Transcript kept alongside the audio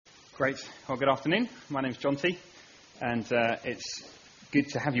Great. Well, good afternoon. My name's John T. And it's good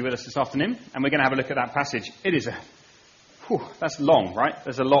to have you with us this afternoon. And we're going to have a look at that passage. It is that's long, right?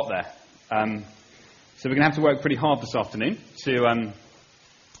 There's a lot there. So we're going to have to work pretty hard this afternoon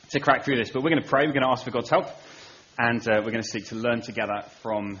to crack through this. But we're going to pray. We're going to ask for God's help. And we're going to seek to learn together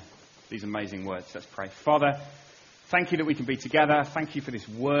from these amazing words. Let's pray. Father, thank you that we can be together. Thank you for this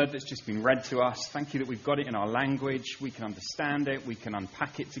word that's just been read to us. Thank you that we've got it in our language. We can understand it. We can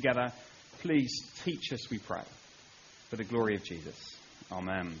unpack it together. Please teach us, we pray, for the glory of Jesus.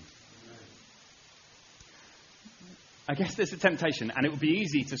 Amen. I guess there's a temptation, and it would be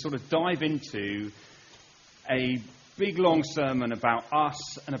easy to sort of dive into a big, long sermon about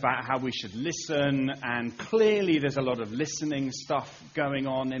us and about how we should listen. And clearly there's a lot of listening stuff going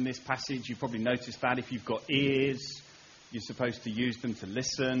on in this passage. You probably noticed that if you've got ears, you're supposed to use them to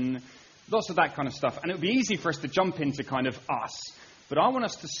listen. Lots of that kind of stuff. And it would be easy for us to jump into kind of us. But I want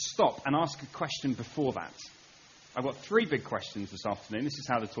us to stop and ask a question before that. I've got 3 big questions this afternoon. This is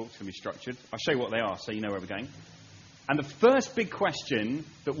how the talk's going to be structured. I'll show you what they are so you know where we're going. And the first big question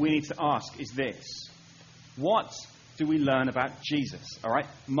that we need to ask is this. What do we learn about Jesus? All right?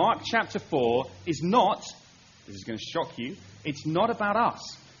 Mark chapter 4 is not, this is going to shock you, it's not about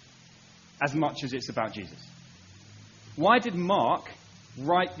us as much as it's about Jesus. Why did Mark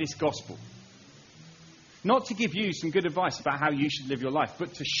write this gospel? Not to give you some good advice about how you should live your life,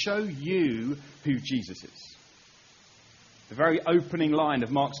 but to show you who Jesus is. The very opening line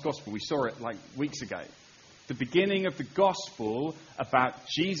of Mark's gospel, we saw it like weeks ago. The beginning of the gospel about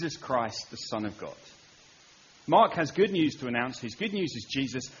Jesus Christ, the Son of God. Mark has good news to announce. His good news is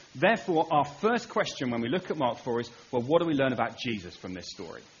Jesus. Therefore, our first question when we look at Mark 4 is, well, what do we learn about Jesus from this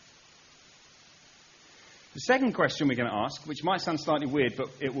story? The second question we're going to ask, which might sound slightly weird, but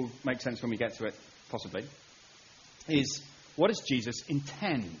it will make sense when we get to it, possibly, is what does Jesus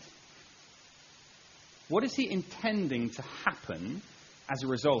intend? What is he intending to happen as a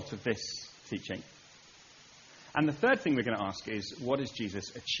result of this teaching? And the third thing we're going to ask is, what does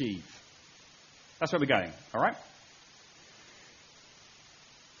Jesus achieve? That's where we're going, all right?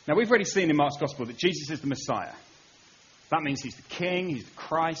 Now, we've already seen in Mark's Gospel that Jesus is the Messiah. That means he's the King, he's the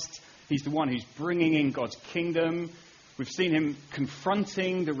Christ, he's the one who's bringing in God's kingdom. We've seen him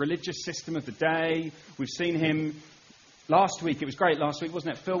confronting the religious system of the day. We've seen him last week. It was great last week,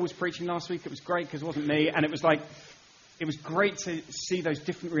 wasn't it? Phil was preaching last week. It was great because it wasn't me. And it was great to see those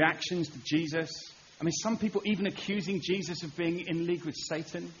different reactions to Jesus. I mean, some people even accusing Jesus of being in league with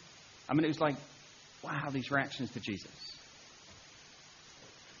Satan. I mean, it was like, wow, these reactions to Jesus.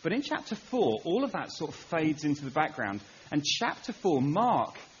 But in chapter 4, all of that sort of fades into the background. And chapter 4,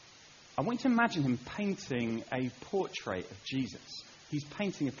 Mark, I want you to imagine him painting a portrait of Jesus. He's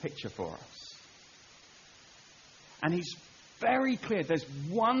painting a picture for us. And he's very clear. There's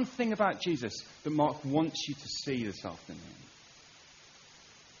one thing about Jesus that Mark wants you to see this afternoon.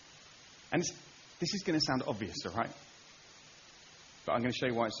 And this is going to sound obvious, all right? But I'm going to show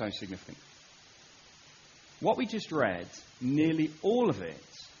you why it's so significant. What we just read, nearly all of it,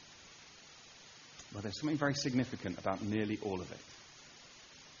 well, there's something very significant about nearly all of it.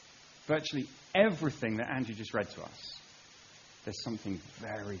 Virtually everything that Andrew just read to us, there's something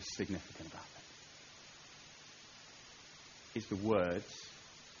very significant about it. It's the words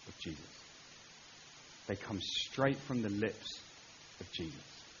of Jesus. They come straight from the lips of Jesus.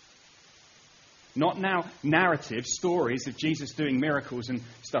 Not now narratives, stories of Jesus doing miracles and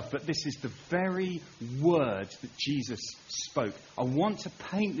stuff, but this is the very words that Jesus spoke. I want to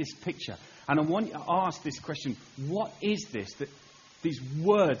paint this picture, and I want you to ask this question. What is this, that these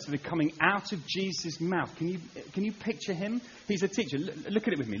words that are coming out of Jesus' mouth? Can you picture him? He's a teacher. Look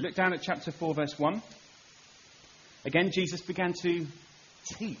at it with me. Look down at chapter 4, verse 1. Again, Jesus began to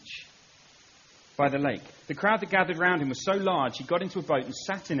teach by the lake. The crowd that gathered round him was so large, he got into a boat and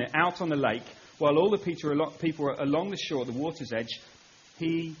sat in it out on the lake, while all the people were along the shore at the water's edge.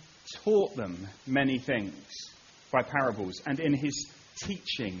 He taught them many things by parables, and in his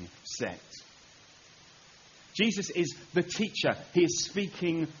teaching set. Jesus is the teacher. He is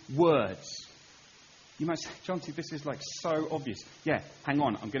speaking words. You might say, John, this is like so obvious. Yeah, hang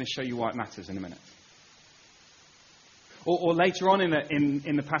on. I'm going to show you why it matters in a minute. Or later on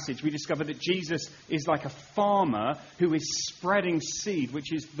in the passage, we discover that Jesus is like a farmer who is spreading seed,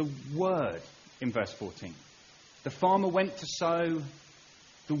 which is the word in verse 14. The farmer went to sow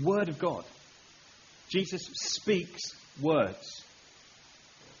the word of God. Jesus speaks words.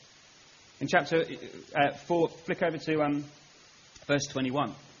 In chapter 4, flick over to verse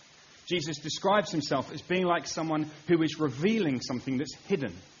 21. Jesus describes himself as being like someone who is revealing something that's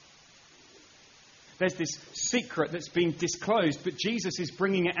hidden. There's this secret that's been disclosed, but Jesus is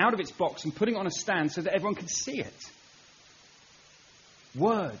bringing it out of its box and putting it on a stand so that everyone can see it.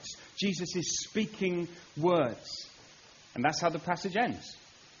 Words. Jesus is speaking words. And that's how the passage ends.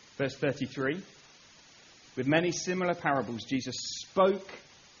 Verse 33. With many similar parables, Jesus spoke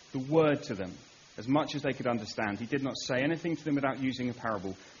the word to them as much as they could understand. He did not say anything to them without using a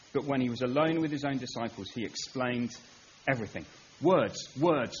parable. But when he was alone with his own disciples, he explained everything. Words,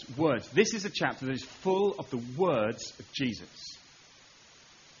 words, words. This is a chapter that is full of the words of Jesus.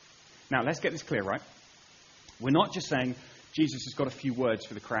 Now, let's get this clear, right? We're not just saying Jesus has got a few words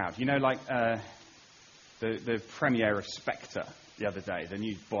for the crowd. You know, like the premiere of Spectre the other day, the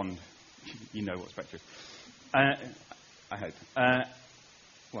new Bond. You know what Spectre is. I hope.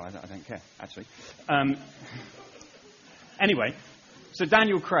 Well, I don't care, actually. Anyway, so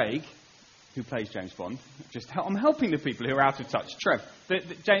Daniel Craig, who plays James Bond, I'm helping the people who are out of touch. Trev,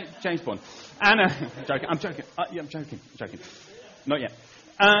 James Bond. Anna, I'm joking. I'm joking. Not yet.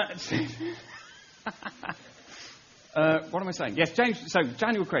 What am I saying? Yes,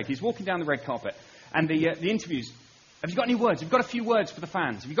 Daniel Craig, he's walking down the red carpet, and the interviews, have you got any words? Have you got a few words for the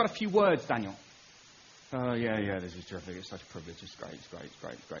fans? Have you got a few words, Daniel? Oh, yeah, this is terrific. It's such a privilege. It's great.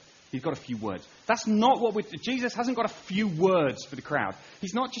 He's got a few words. That's not what Jesus hasn't got a few words for the crowd.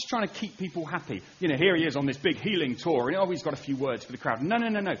 He's not just trying to keep people happy. You know, here he is on this big healing tour, and he's got a few words for the crowd. No.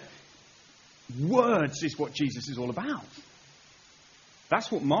 Words is what Jesus is all about. That's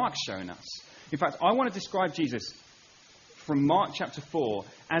what Mark's shown us. In fact, I want to describe Jesus from Mark chapter 4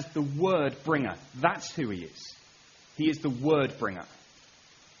 as the word bringer. That's who he is. He is the word bringer.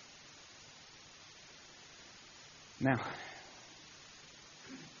 Now,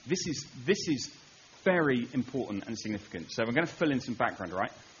 this is very important and significant. So we're going to fill in some background, all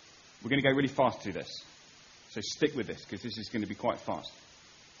right? We're going to go really fast through this. So stick with this, because this is going to be quite fast.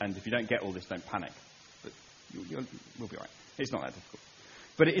 And if you don't get all this, don't panic. But we'll be all right. It's not that difficult.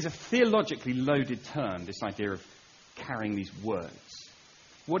 But it is a theologically loaded term, this idea of carrying these words.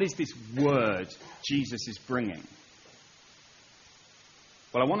 What is this word Jesus is bringing?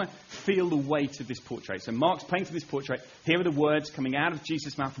 Well, I want to feel the weight of this portrait. So Mark's painting this portrait. Here are the words coming out of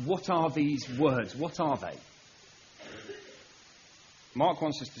Jesus' mouth. What are these words? What are they? Mark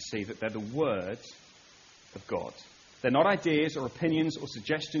wants us to see that they're the words of God. They're not ideas or opinions or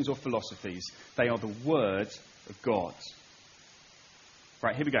suggestions or philosophies. They are the words of God.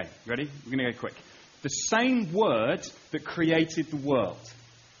 Right, here we go. Ready? We're going to go quick. The same word that created the world.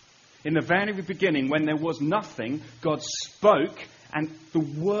 In the very beginning, when there was nothing, God spoke, and the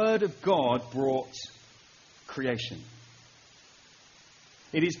word of God brought creation.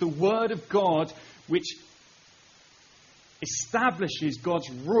 It is the word of God which establishes God's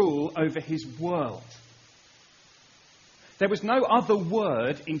rule over his world. There was no other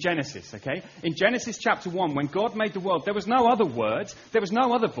word in Genesis, okay? In Genesis chapter 1, when God made the world, there was no other word, there was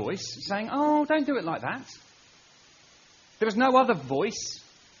no other voice saying, oh, don't do it like that. There was no other voice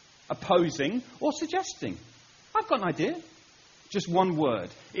opposing or suggesting. I've got an idea. Just one word.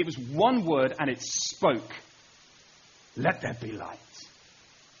 It was one word and it spoke. Let there be light.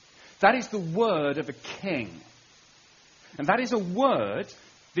 That is the word of a king. And that is a word,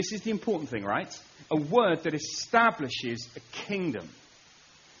 this is the important thing, right? A word that establishes a kingdom.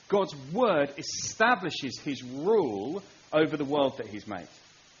 God's word establishes his rule over the world that he's made.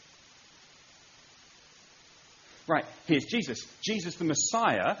 Right, here's Jesus. Jesus the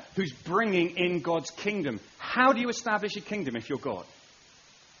Messiah, who's bringing in God's kingdom. How do you establish a kingdom if you're God?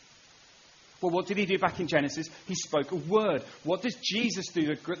 Well, what did he do back in Genesis? He spoke a word. What does Jesus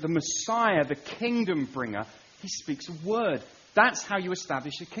do? The Messiah, the kingdom bringer, he speaks a word. That's how you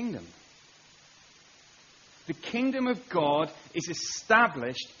establish a kingdom. The kingdom of God is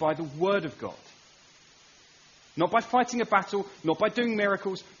established by the word of God. Not by fighting a battle, not by doing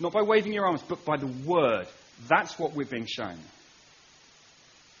miracles, not by waving your arms, but by the word. That's what we're being shown.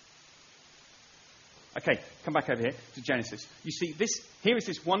 Okay, come back over here to Genesis. You see, here is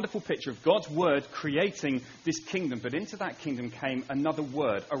this wonderful picture of God's word creating this kingdom. But into that kingdom came another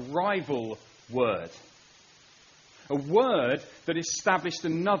word, a rival word. A word that established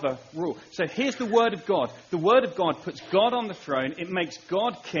another rule. So here's the word of God. The word of God puts God on the throne. It makes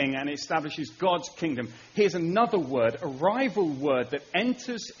God king and it establishes God's kingdom. Here's another word, a rival word that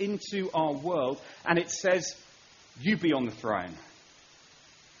enters into our world and it says, you be on the throne.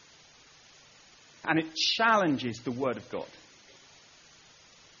 And it challenges the word of God.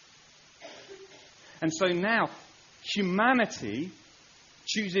 And so now humanity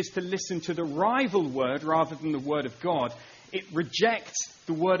chooses to listen to the rival word rather than the word of God. It rejects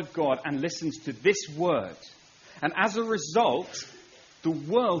the word of God and listens to this word. And as a result, the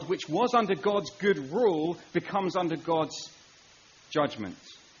world which was under God's good rule becomes under God's judgment,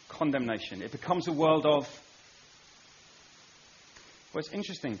 condemnation. It becomes a world of... Well, it's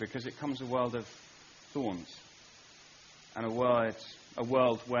interesting because it becomes a world of thorns and a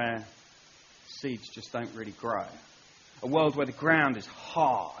world where seeds just don't really grow. A world where the ground is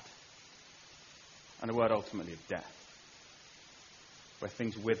hard. And a world ultimately of death. Where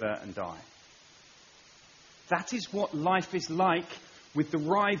things wither and die. That is what life is like with the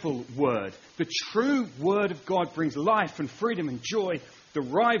rival word. The true word of God brings life and freedom and joy. The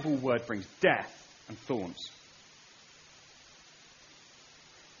rival word brings death and thorns.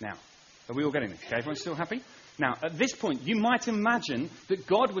 Now, are we all getting this? Okay, everyone still happy? Now, at this point, you might imagine that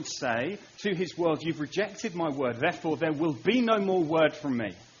God would say to his world, you've rejected my word, therefore there will be no more word from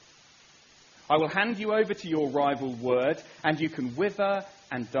me. I will hand you over to your rival word, and you can wither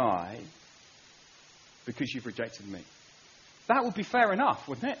and die because you've rejected me. That would be fair enough,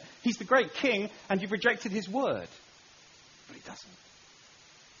 wouldn't it? He's the great king, and you've rejected his word. But he doesn't.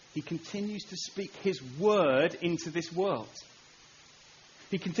 He continues to speak his word into this world.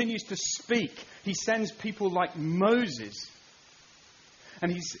 He continues to speak. He sends people like Moses.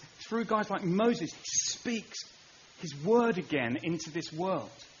 And through guys like Moses, he speaks his word again into this world.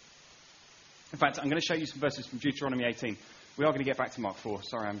 In fact, I'm going to show you some verses from Deuteronomy 18. We are going to get back to Mark 4.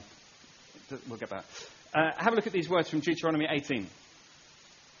 Sorry, we'll get back. Have a look at these words from Deuteronomy 18.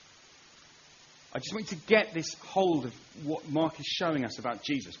 I just want you to get this hold of what Mark is showing us about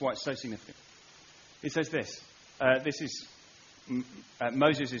Jesus, why it's so significant. It says this.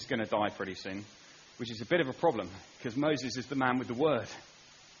 Moses is going to die pretty soon, which is a bit of a problem, because Moses is the man with the word.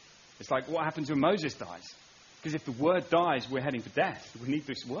 It's like, what happens when Moses dies? Because if the word dies, we're heading for death. We need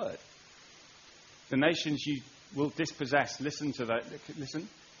this word. The nations you will dispossess, they listen to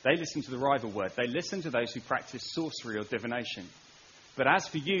the rival word. They listen to those who practice sorcery or divination. But as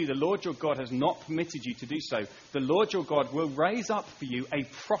for you, the Lord your God has not permitted you to do so. The Lord your God will raise up for you a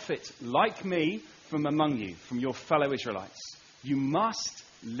prophet like me from among you, from your fellow Israelites. You must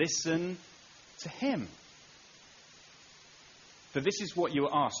listen to him. For this is what you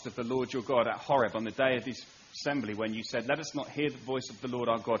were asked of the Lord your God at Horeb on the day of this assembly, when you said, let us not hear the voice of the Lord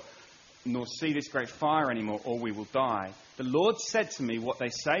our God, nor see this great fire anymore, or we will die. The Lord said to me, what they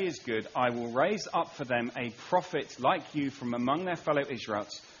say is good. I will raise up for them a prophet like you from among their fellow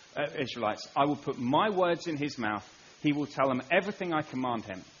Israelites. I will put my words in his mouth. He will tell them everything I command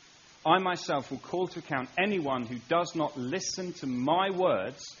him. I myself will call to account anyone who does not listen to my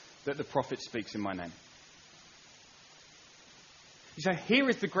words that the prophet speaks in my name. So here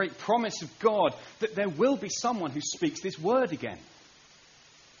is the great promise of God, that there will be someone who speaks this word again.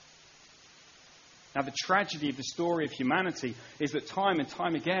 Now, the tragedy of the story of humanity is that time and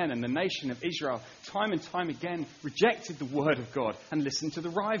time again, and the nation of Israel, time and time again, rejected the word of God and listened to the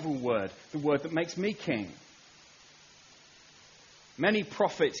rival word, the word that makes me king. Many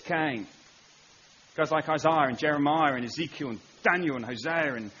prophets came. Guys like Isaiah and Jeremiah and Ezekiel and Daniel and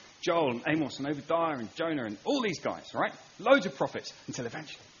Hosea and Joel and Amos and Obadiah and Jonah and all these guys, right? Loads of prophets until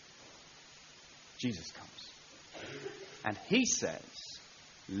eventually Jesus comes. And he says,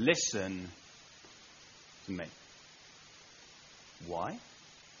 listen to me. Why?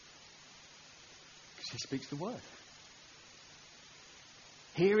 Because he speaks the word.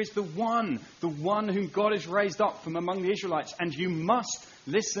 Here is the one whom God has raised up from among the Israelites, and you must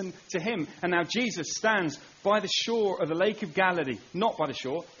listen to him. And now Jesus stands by the shore of the Lake of Galilee, not by the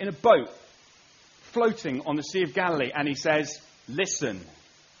shore, in a boat, floating on the Sea of Galilee, and he says, listen.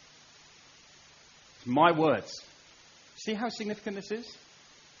 It's my words. See how significant this is?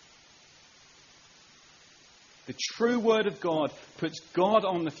 The true word of God puts God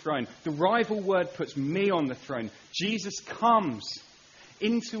on the throne. The rival word puts me on the throne. Jesus comes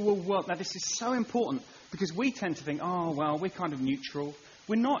into a world. Now, this is so important because we tend to think, oh, well, we're kind of neutral.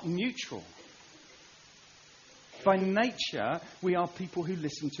 We're not neutral. By nature, we are people who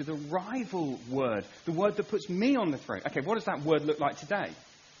listen to the rival word, the word that puts me on the throne. Okay, what does that word look like today?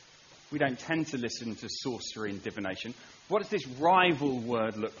 We don't tend to listen to sorcery and divination. What does this rival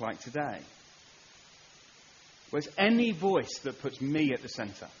word look like today? Well, it's any voice that puts me at the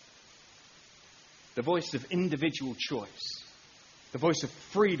centre. The voice of individual choice. The voice of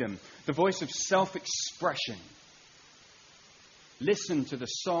freedom. The voice of self-expression. Listen to the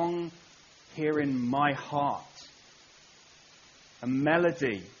song here in my heart. A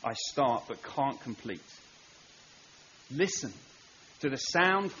melody I start but can't complete. Listen to the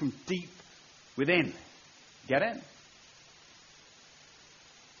sound from deep within. Get it?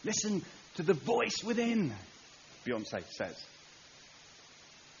 Listen to the voice within, Beyonce says.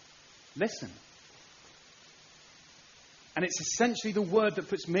 Listen. And it's essentially the word that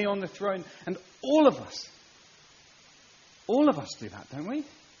puts me on the throne. And all of us do that, don't we?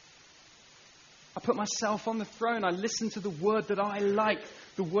 I put myself on the throne. I listen to the word that I like,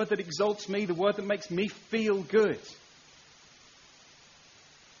 the word that exalts me, the word that makes me feel good.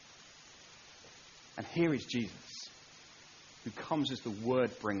 And here is Jesus, who comes as the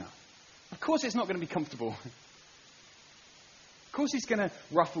word bringer. Of course it's not going to be comfortable. Of course he's going to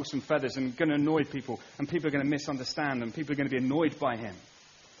ruffle some feathers and going to annoy people, and people are going to misunderstand, and people are going to be annoyed by him.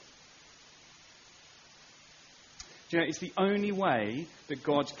 Do you know, it's the only way that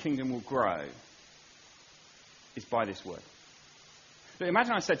God's kingdom will grow is by this word. Look,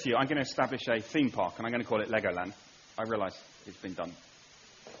 imagine I said to you, I'm going to establish a theme park, and I'm going to call it Legoland. I realise it's been done.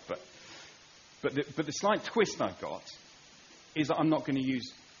 But the slight twist I've got is that I'm not going to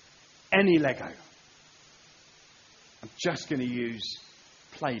use any Lego. I'm just going to use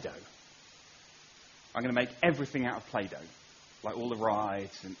Play-Doh. I'm going to make everything out of Play-Doh, like all the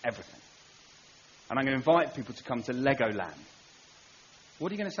rides and everything. And I'm going to invite people to come to Legoland.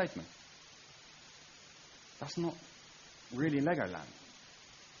 What are you going to say to me? That's not really Legoland.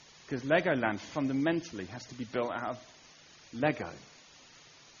 Because Legoland fundamentally has to be built out of Lego.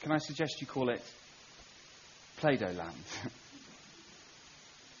 Can I suggest you call it Play-Doh Land?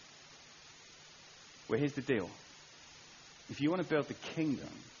 Well, here's the deal. If you want to build the kingdom,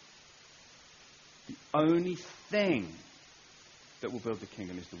 the only thing that will build the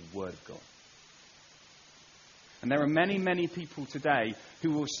kingdom is the Word of God. And there are many, many people today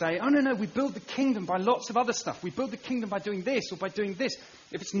who will say, oh, no, we build the kingdom by lots of other stuff. We build the kingdom by doing this or by doing this.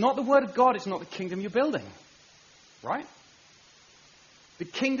 If it's not the Word of God, it's not the kingdom you're building. Right? The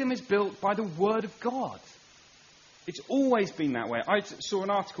kingdom is built by the Word of God. It's always been that way. I saw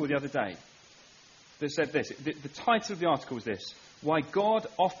an article the other day that said this. The title of the article was this: Why God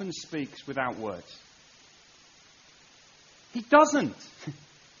Often Speaks Without Words. He doesn't.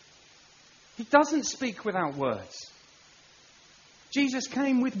 He doesn't speak without words. Jesus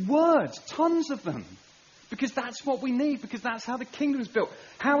came with words, tons of them. Because that's what we need, because that's how the kingdom is built.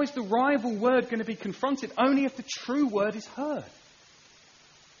 How is the rival word going to be confronted? Only if the true word is heard.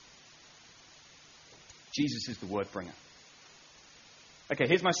 Jesus is the word bringer. Okay,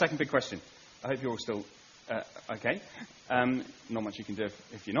 here's my second big question. I hope you're all still okay. Not much you can do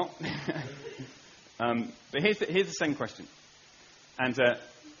if you're not. But here's the second question. And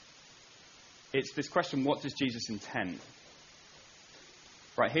it's this question: what does Jesus intend?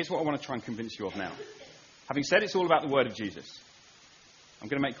 Right, here's what I want to try and convince you of now. Having said it's all about the word of Jesus, I'm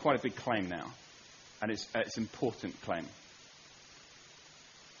going to make quite a big claim now. And it's an important claim.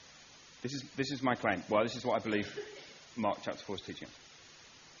 This is my claim. Well, this is what I believe Mark chapter 4 is teaching us.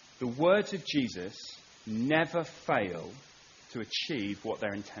 The words of Jesus never fail to achieve what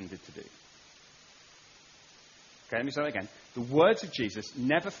they're intended to do. Okay, let me say that again. The words of Jesus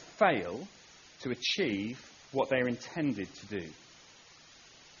never fail to achieve what they're intended to do.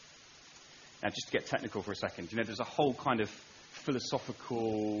 Now, just to get technical for a second, there's a whole kind of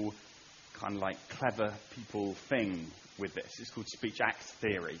philosophical, kind of like clever people thing with this. It's called speech act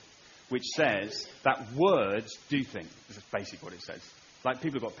theory, which says that words do things. This is basically what it says. Like,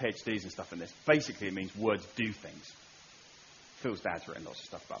 people have got PhDs and stuff in this. Basically, it means words do things. Phil's dad's written lots of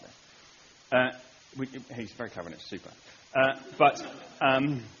stuff about this. He's very clever and it's super.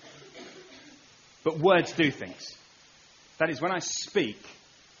 But words do things. That is, when I speak,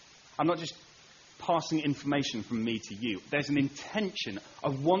 I'm not just passing information from me to you. There's an intention. I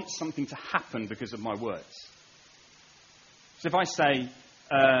want something to happen because of my words. So if I say,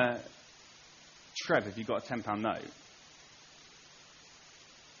 Trev, have you got a £10 note?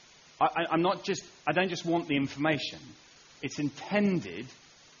 I don't just want the information. It's intended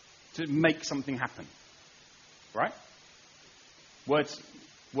to make something happen. Right? Words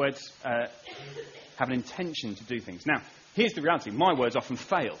have an intention to do things. Now, here's the reality. My words often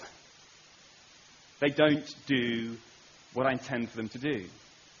fail. They don't do what I intend for them to do.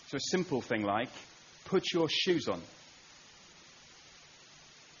 So a simple thing like, put your shoes on,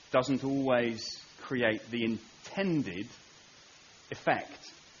 doesn't always create the intended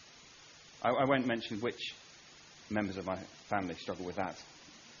effect. I won't mention which members of my family struggle with that.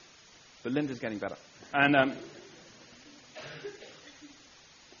 But Linda's getting better. And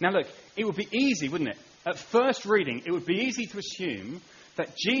now look, it would be easy, wouldn't it? At first reading, it would be easy to assume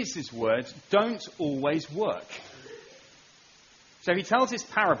that Jesus' words don't always work. So he tells this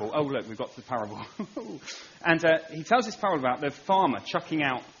parable. Oh, look, we've got to the parable. And he tells this parable about the farmer chucking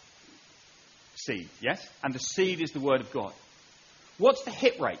out seed, yes? And the seed is the word of God. What's the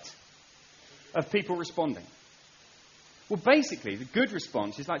hit rate of people responding? Well, basically, the good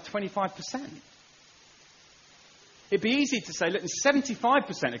response is like 25%. It'd be easy to say, look, in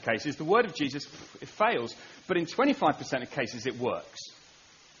 75% of cases, the word of Jesus, it fails, but in 25% of cases, it works.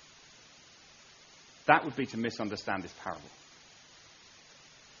 That would be to misunderstand this parable.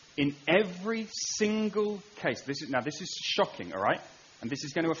 In every single case, this is shocking, all right? And this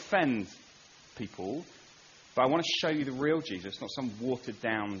is going to offend people, but I want to show you the real Jesus, not some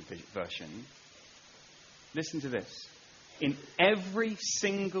watered-down version. Listen to this. In every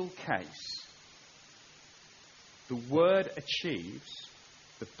single case, the word achieves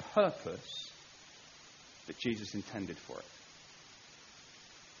the purpose that Jesus intended for it.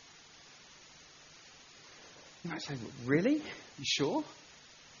 You might say, really? You sure?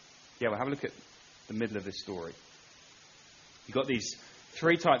 Yeah, well, have a look at the middle of this story. You've got these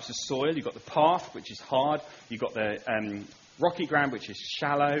three types of soil. You've got the path, which is hard. You've got the rocky ground, which is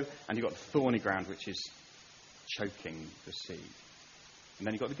shallow. And you've got the thorny ground, which is choking the seed. And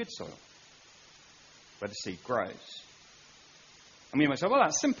then you've got the good soil, where the seed grows. And we might say, well,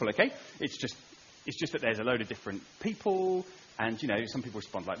 that's simple, okay? It's just that there's a load of different people. And, some people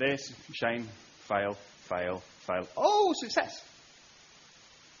respond like this. Shame, fail, fail, fail. Oh, success.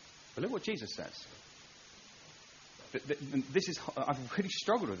 But look what Jesus says. I've really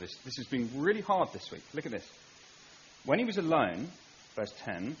struggled with this. This has been really hard this week. Look at this. When he was alone, verse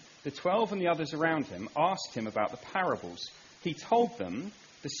 10, the 12 and the others around him asked him about the parables. He told them,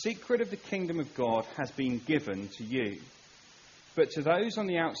 the secret of the kingdom of God has been given to you. But to those on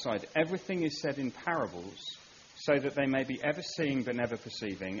the outside, everything is said in parables, so that they may be ever seeing but never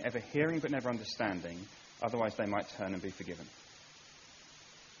perceiving, ever hearing but never understanding, otherwise they might turn and be forgiven.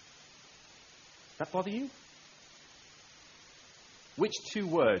 Does that bother you? Which two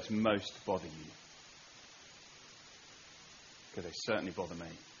words most bother you? Because they certainly bother me.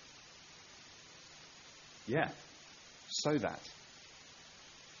 Yeah. So that.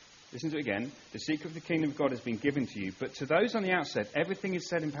 Listen to it again. The secret of the kingdom of God has been given to you, but to those on the outside, everything is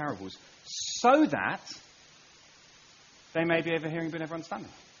said in parables, so that they may be ever hearing but never understanding.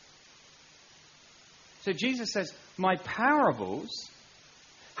 So Jesus says, my parables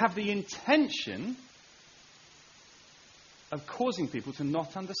have the intention of causing people to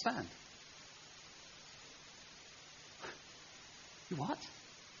not understand. You what?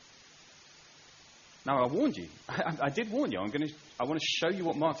 Now, I warned you. I did warn you. I want to show you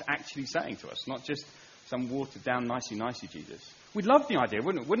what Mark's actually saying to us, not just some watered-down, nicey-nicey Jesus. We'd love the idea,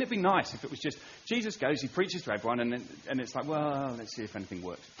 wouldn't it? Wouldn't it be nice if it was just Jesus goes, he preaches to everyone, and it's like, well, let's see if anything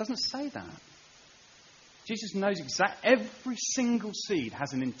works. It doesn't say that. Jesus knows every single seed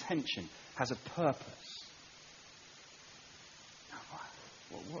has an intention, has a purpose.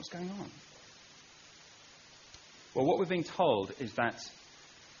 What's going on? Well, what we're being told is that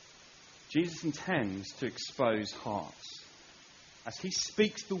Jesus intends to expose hearts. As he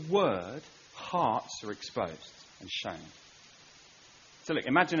speaks the word, hearts are exposed and shown. So look,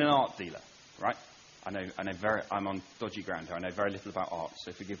 imagine an art dealer, right? I'm on dodgy ground here. I know very little about art,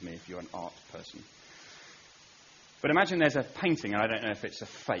 so forgive me if you're an art person. But imagine there's a painting, and I don't know if it's a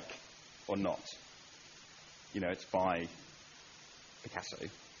fake or not. It's by Picasso.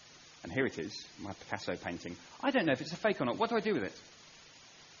 And here it is, my Picasso painting. I don't know if it's a fake or not. What do I do with it?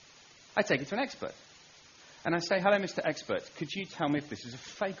 I take it to an expert. And I say, hello, Mr. Expert, could you tell me if this is a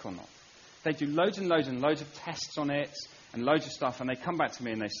fake or not? They do loads and loads and loads of tests on it and loads of stuff, and they come back to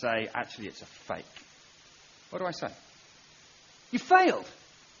me and they say, actually, it's a fake. What do I say? You failed.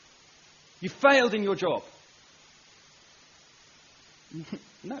 You failed in your job.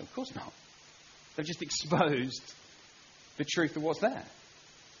 No, of course not. They've just exposed the truth of what's there.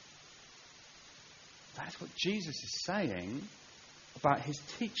 That's what Jesus is saying about his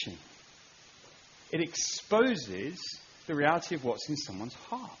teaching. It exposes the reality of what's in someone's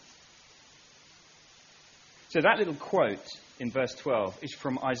heart. So that little quote in verse 12 is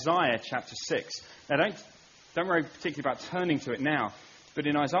from Isaiah chapter 6. Now don't worry particularly about turning to it now, but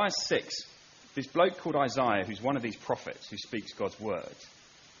in Isaiah 6, this bloke called Isaiah, who's one of these prophets who speaks God's word,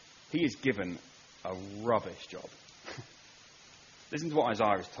 he is given a rubbish job. Listen to what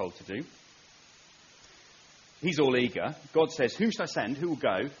Isaiah is told to do. He's all eager. God says, whom shall I send? Who will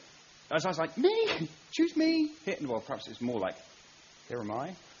go? Isaiah's like, me! Choose me! Well, perhaps it's more like, here am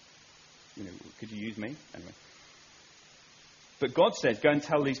I. Could you use me? Anyway. But God says, go and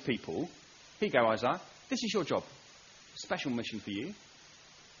tell these people, here you go, Isaiah, this is your job. Special mission for you.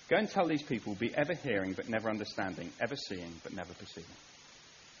 Go and tell these people, be ever hearing but never understanding, ever seeing but never perceiving.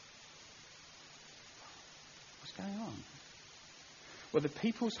 What's going on? Well, the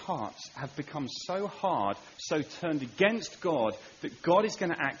people's hearts have become so hard, so turned against God, that God is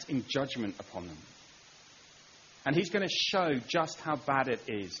going to act in judgment upon them. And he's going to show just how bad it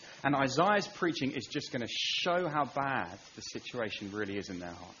is. And Isaiah's preaching is just going to show how bad the situation really is in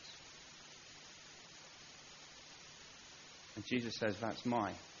their hearts. And Jesus says, that's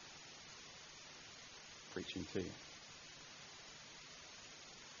my preaching to you.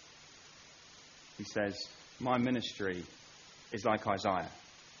 He says, my ministry is like Isaiah.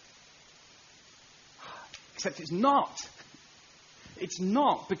 Except it's not. It's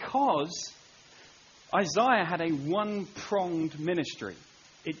not, because Isaiah had a one-pronged ministry.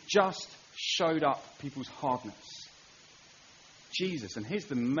 It just showed up people's hardness. Jesus, and here's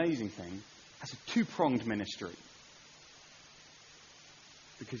the amazing thing, has a two-pronged ministry.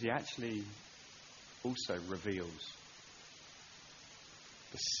 Because he actually also reveals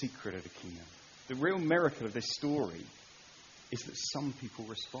the secret of the kingdom. The real miracle of this story is that some people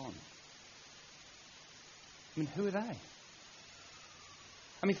respond. I mean, who are they?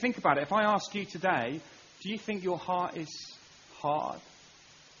 I mean, think about it. If I ask you today, do you think your heart is hard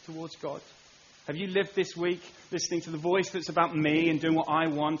towards God? Have you lived this week listening to the voice that's about me and doing what I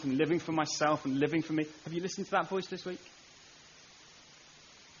want and living for myself and living for me? Have you listened to that voice this week?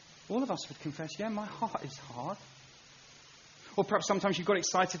 All of us would confess, yeah, my heart is hard. Or perhaps sometimes you got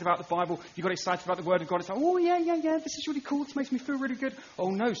excited about the Bible, you got excited about the Word of God. It's like, oh, yeah, this is really cool. This makes me feel really good. Oh,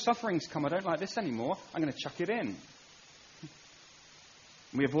 no, suffering's come. I don't like this anymore. I'm going to chuck it in.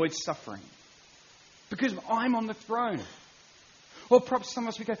 We avoid suffering because I'm on the throne. Or perhaps some of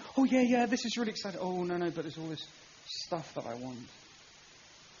us, we go, oh, yeah, this is really exciting. Oh, no, but there's all this stuff that I want.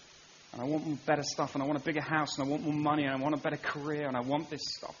 And I want better stuff, and I want a bigger house, and I want more money, and I want a better career, and I want this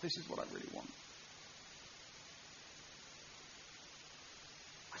stuff. This is what I really want.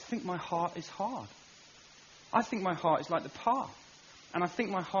 I think my heart is hard. I think my heart is like the path. And I think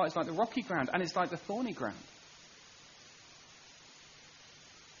my heart is like the rocky ground, and it's like the thorny ground.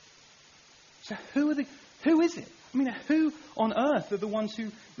 So who is it? I mean, who on earth are the ones who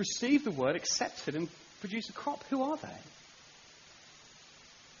receive the word, accept it, and produce a crop? Who are they? I'll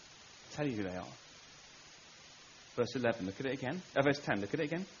tell you who they are. Verse 11, look at it again. Verse 10, look at it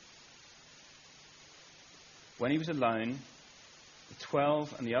again. When he was alone, the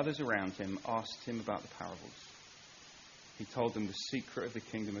 12 and the others around him asked him about the parables. He told them the secret of the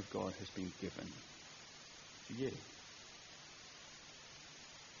kingdom of God has been given to you.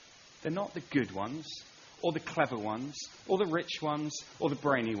 They're not the good ones, or the clever ones, or the rich ones, or the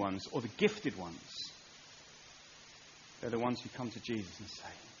brainy ones, or the gifted ones. They're the ones who come to Jesus and say,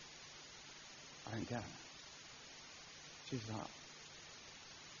 I don't get it. Jesus is like,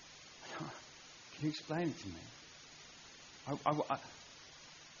 can you explain it to me?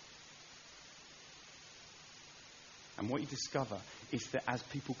 And what you discover is that as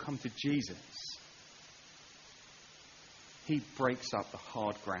people come to Jesus, he breaks up the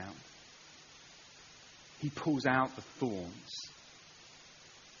hard ground. He pulls out the thorns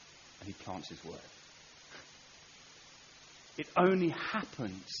and he plants his word. It only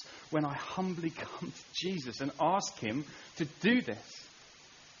happens when I humbly come to Jesus and ask him to do this.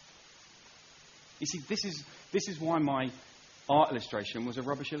 You see, this is why my art illustration was a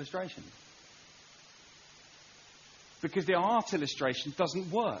rubbish illustration. Because the art illustration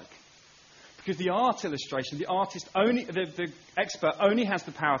doesn't work. Because the art illustration, the artist only, the expert only has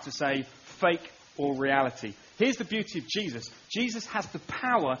the power to say fake or reality. Here's the beauty of Jesus. Jesus has the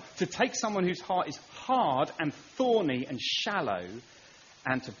power to take someone whose heart is hard and thorny and shallow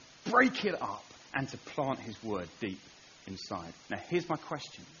and to break it up and to plant his word deep inside. Now, here's my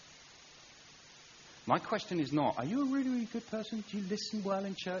question. My question is not, are you a really, really good person? Do you listen well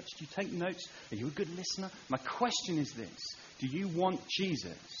in church? Do you take notes? Are you a good listener? My question is this. Do you want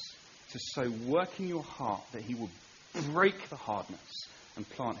Jesus to so work in your heart that he will break the hardness and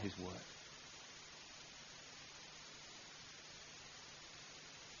plant his word?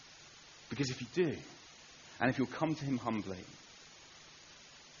 Because if you do, and if you'll come to him humbly,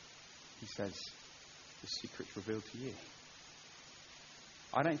 he says, the secret's revealed to you.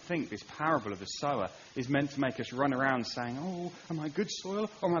 I don't think this parable of the sower is meant to make us run around saying, oh, am I good soil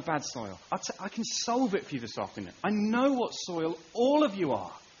or am I bad soil? I can solve it for you this afternoon. I know what soil all of you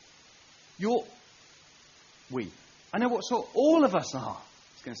are. I know what soil all of us are.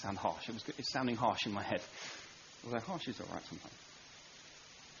 It's going to sound harsh. It's sounding harsh in my head. Although harsh is all right sometimes.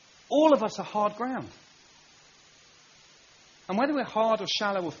 All of us are hard ground. And whether we're hard or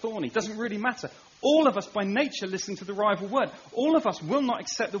shallow or thorny doesn't really matter. All of us by nature listen to the rival word. All of us will not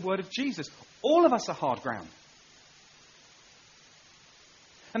accept the word of Jesus. All of us are hard ground.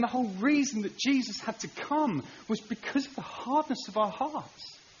 And the whole reason that Jesus had to come was because of the hardness of our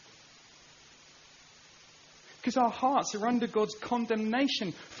hearts. Because our hearts are under God's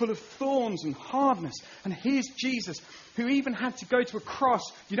condemnation, full of thorns and hardness. And here's Jesus, who even had to go to a cross.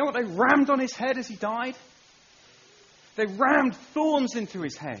 You know what they rammed on his head as he died? They rammed thorns into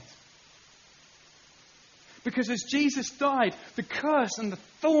his head. Because as Jesus died, the curse and the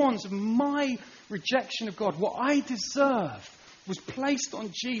thorns of my rejection of God, what I deserved, was placed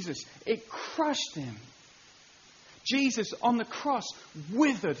on Jesus. It crushed him. Jesus on the cross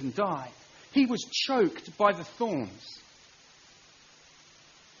withered and died. He was choked by the thorns.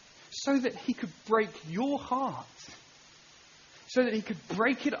 So that he could break your heart. So that he could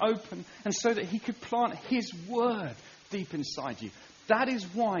break it open. And so that he could plant his word deep inside you. That is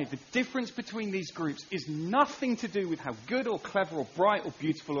why the difference between these groups is nothing to do with how good or clever or bright or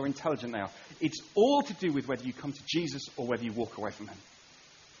beautiful or intelligent they are. It's all to do with whether you come to Jesus or whether you walk away from him.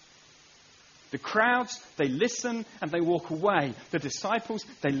 The crowds, they listen and they walk away. The disciples,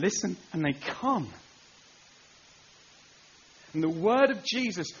 they listen and they come. And the word of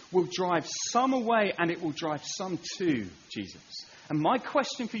Jesus will drive some away and it will drive some to Jesus. And my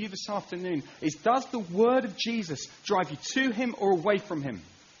question for you this afternoon is, does the word of Jesus drive you to him or away from him?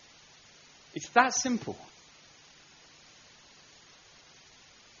 It's that simple.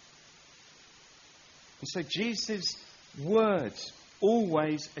 And so Jesus' words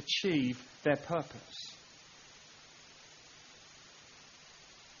always achieve their purpose.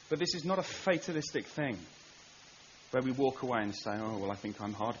 But this is not a fatalistic thing where we walk away and say, oh, well, I think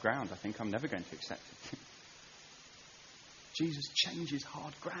I'm hard ground. I think I'm never going to accept it. Jesus changes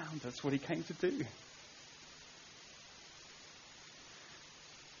hard ground. That's what he came to do.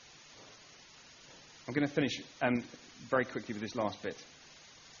 I'm going to finish very quickly with this last bit.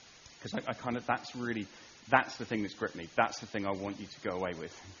 Because that's the thing that's gripped me. That's the thing I want you to go away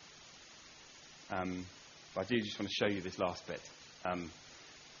with. But I do just want to show you this last bit.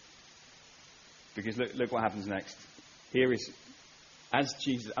 Because look what happens next. Here is, as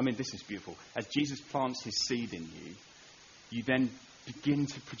Jesus, this is beautiful. As Jesus plants his seed in you, you then begin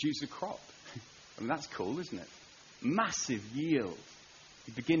to produce a crop. That's cool, isn't it? Massive yield.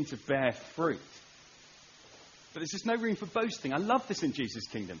 You begin to bear fruit. But there's just no room for boasting. I love this in Jesus'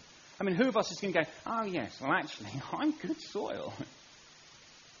 kingdom. Who of us is going to go, oh yes, well actually, I'm good soil.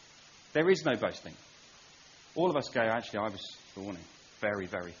 There is no boasting. All of us go, actually, I was thorny. Very,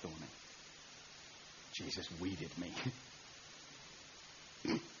 very thorny. Jesus weeded me.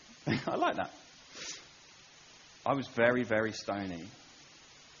 I like that. I was very, very stony,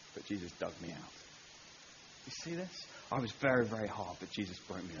 but Jesus dug me out. You see this? I was very, very hard, but Jesus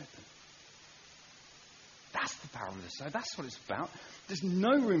broke me open. That's the parable of the sower. That's what it's about. There's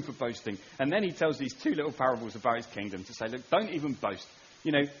no room for boasting. And then he tells these two little parables about his kingdom to say, look, don't even boast.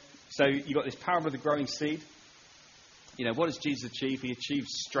 So you've got this parable of the growing seed. What does Jesus achieve? He achieves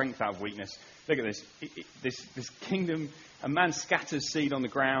strength out of weakness. Look at this. This kingdom, a man scatters seed on the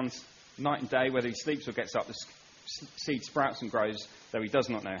ground night and day, whether he sleeps or gets up. The seed sprouts and grows, though he does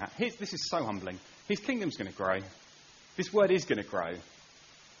not know how. This is so humbling. His kingdom's going to grow. This word is going to grow.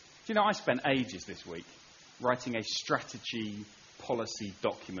 I spent ages this week writing a strategy policy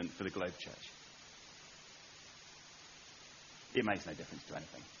document for the Globe Church. It makes no difference to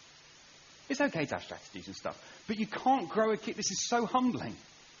anything. It's okay to have strategies and stuff, but you can't grow a kid. This is so humbling.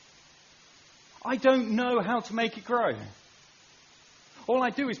 I don't know how to make it grow. All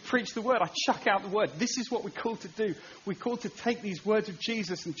I do is preach the word. I chuck out the word. This is what we're called to do. We're called to take these words of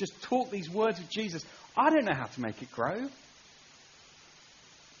Jesus and just talk these words of Jesus. I don't know how to make it grow.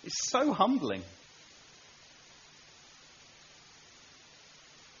 It's so humbling.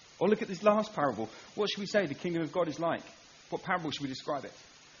 Or look at this last parable. What should we say the kingdom of God is like? What parable should we describe it?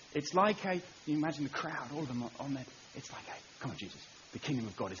 It's like you imagine the crowd, all of them on there. It's like come on, Jesus. The kingdom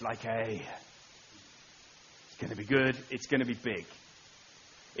of God is like it's going to be good. It's going to be big.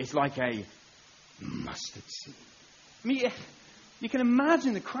 It's like a mustard seed. You can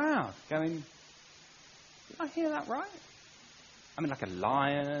imagine the crowd going, did I hear that right? Like a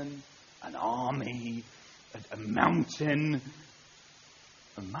lion, an army, a mountain,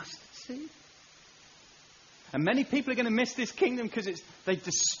 a mustard seed. And many people are going to miss this kingdom because they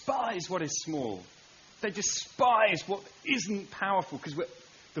despise what is small. They despise what isn't powerful because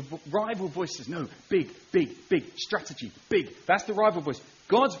the rival voice says, no, big, big, big, strategy, big. That's the rival voice.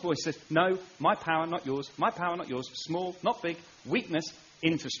 God's voice says, no, my power, not yours. My power, not yours. Small, not big. Weakness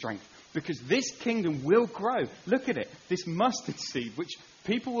into strength. Because this kingdom will grow. Look at it. This mustard seed, which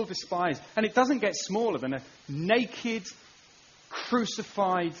people will despise. And it doesn't get smaller than a naked,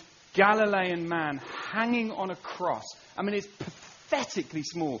 crucified Galilean man hanging on a cross. It's pathetically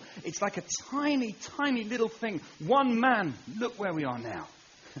small. It's like a tiny, tiny little thing. One man. Look where we are now.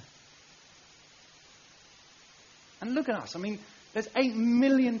 And look at us. I mean, there's 8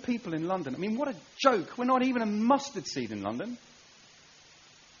 million people in London. I mean, what a joke. We're not even a mustard seed in London.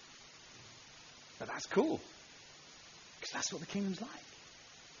 But that's cool. Because that's what the kingdom's like.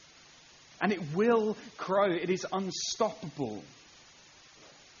 And it will grow. It is unstoppable.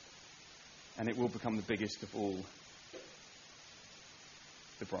 And it will become the biggest of all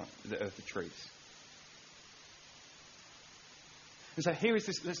the trees. And so here is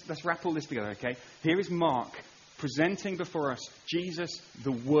this, let's wrap all this together, okay? Here is Mark presenting before us Jesus,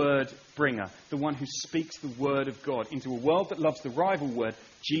 the word bringer, the one who speaks the word of God. Into a world that loves the rival word,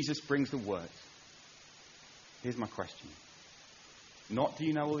 Jesus brings the word. Here's my question. Not do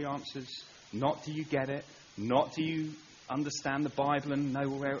you know all the answers, not do you get it, not do you understand the Bible and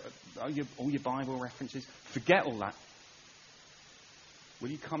know all your Bible references. Forget all that. Will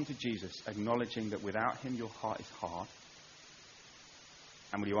you come to Jesus acknowledging that without him your heart is hard?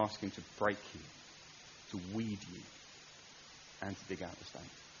 And will you ask him to break you, to weed you, and to dig out the stones?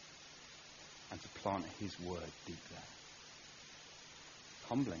 And to plant his word deep there?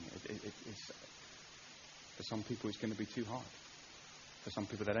 Humbling. It's, for some people it's going to be too hard. For some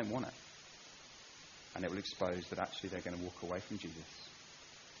people they don't want it. And it will expose that actually they're going to walk away from Jesus.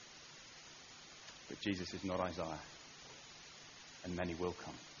 But Jesus is not Isaiah. And many will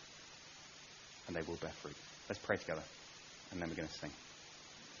come. And they will bear fruit. Let's pray together. And then we're going to sing.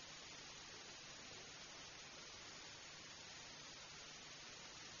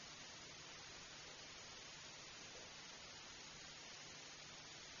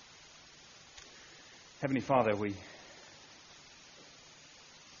 Heavenly Father, we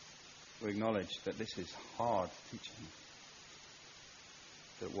acknowledge that this is hard teaching.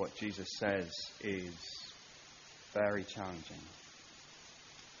 That what Jesus says is very challenging.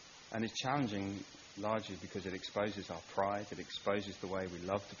 And it's challenging largely because it exposes our pride. It exposes the way we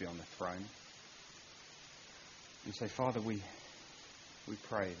love to be on the throne. And so, Father, we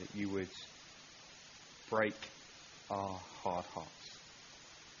pray that you would break our hard hearts.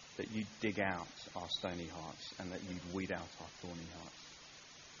 That you'd dig out our stony hearts. And that you'd weed out our thorny hearts.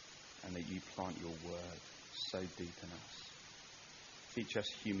 And that you'd plant your word so deep in us. Teach us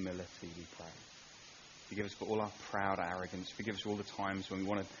humility, we pray. Forgive us for all our proud arrogance. Forgive us for all the times when we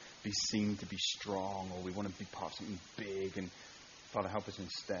want to be seen to be strong or we want to be part of something big. And Father, help us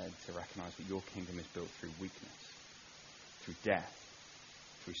instead to recognize that your kingdom is built through weakness, through death,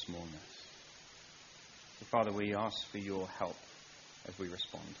 through smallness. So Father, we ask for your help as we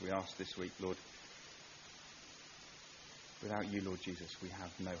respond. We ask this week, Lord, without you, Lord Jesus, we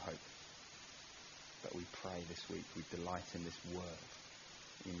have no hope. But we pray this week, we delight in this word.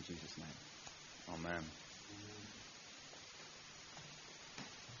 In Jesus' name. Amen.